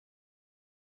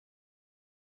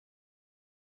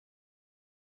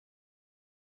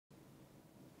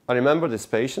I remember this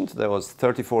patient that was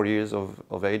 34 years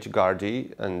of age,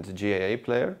 Gardaí and GAA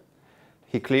player.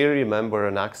 He clearly remembered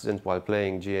an accident while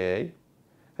playing GAA,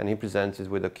 and he presented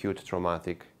with acute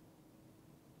traumatic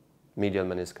medial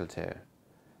meniscal tear.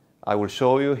 I will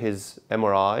show you his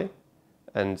MRI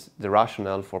and the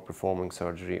rationale for performing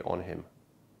surgery on him.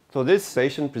 So this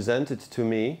patient presented to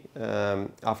me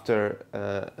after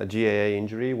a GAA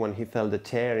injury when he felt a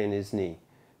tear in his knee.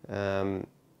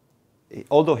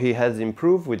 Although he has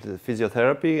improved with the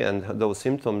physiotherapy and those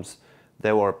symptoms,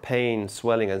 there were pain,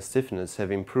 swelling and stiffness,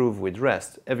 have improved with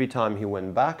rest. Every time he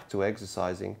went back to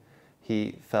exercising,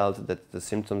 he felt that the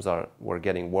symptoms were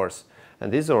getting worse.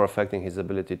 And these are affecting his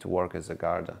ability to work as a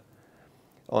Garda.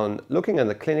 On looking at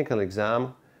the clinical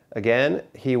exam, again,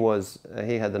 he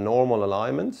had a normal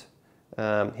alignment.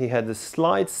 He had a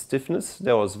slight stiffness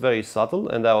that was very subtle,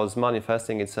 and that was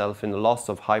manifesting itself in the loss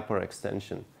of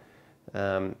hyperextension.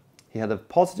 He had a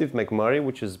positive McMurray,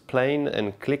 which is plain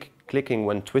and clicking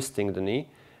when twisting the knee,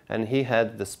 and he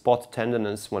had the spot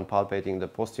tenderness when palpating the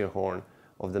posterior horn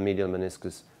of the medial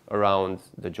meniscus around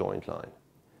the joint line.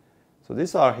 So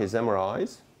these are his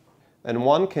MRIs, and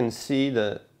one can see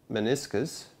the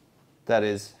meniscus that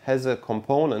has a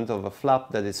component of a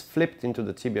flap that is flipped into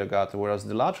the tibial gutter, whereas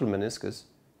the lateral meniscus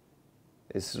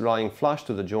is lying flush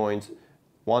to the joint.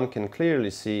 One can clearly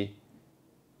see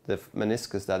the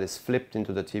meniscus that is flipped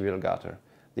into the tibial gutter.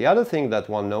 The other thing that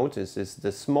one notices is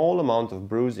the small amount of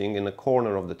bruising in the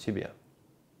corner of the tibia.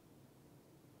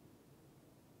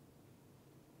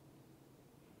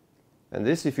 And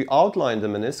this, if you outline the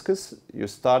meniscus, you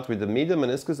start with the medial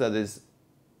meniscus that is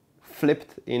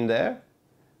flipped in there,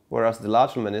 whereas the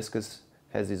lateral meniscus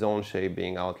has its own shape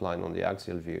being outlined on the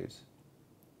axial views.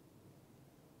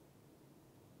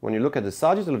 When you look at the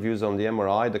sagittal views on the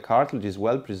MRI, the cartilage is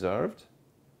well preserved,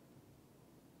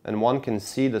 and one can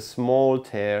see the small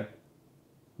tear,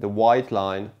 the white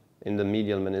line in the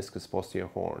medial meniscus posterior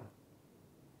horn.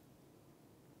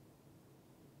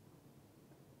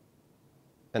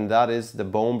 And that is the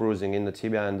bone bruising in the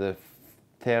tibia and the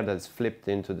tear that's flipped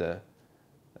into the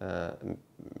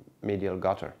medial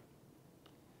gutter.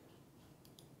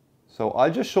 So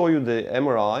I'll just show you the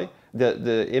MRI,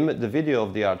 the video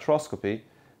of the arthroscopy,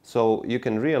 so you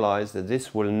can realize that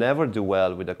this will never do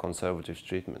well with a conservative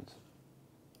treatment.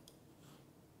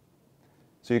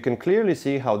 So you can clearly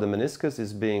see how the meniscus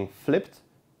is being flipped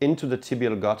into the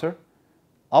tibial gutter.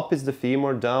 Up is the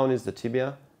femur, down is the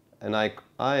tibia, and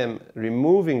I am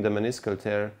removing the meniscal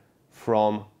tear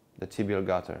from the tibial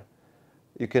gutter.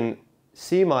 You can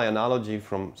see my analogy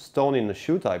from stone in the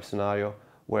shoe type scenario,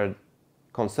 where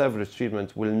conservative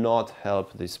treatment will not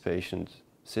help this patient's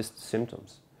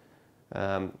symptoms.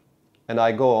 And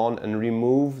I go on and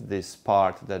remove this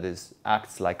part that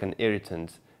acts like an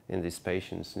irritant in this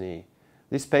patient's knee.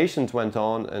 This patient went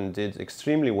on and did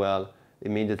extremely well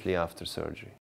immediately after surgery.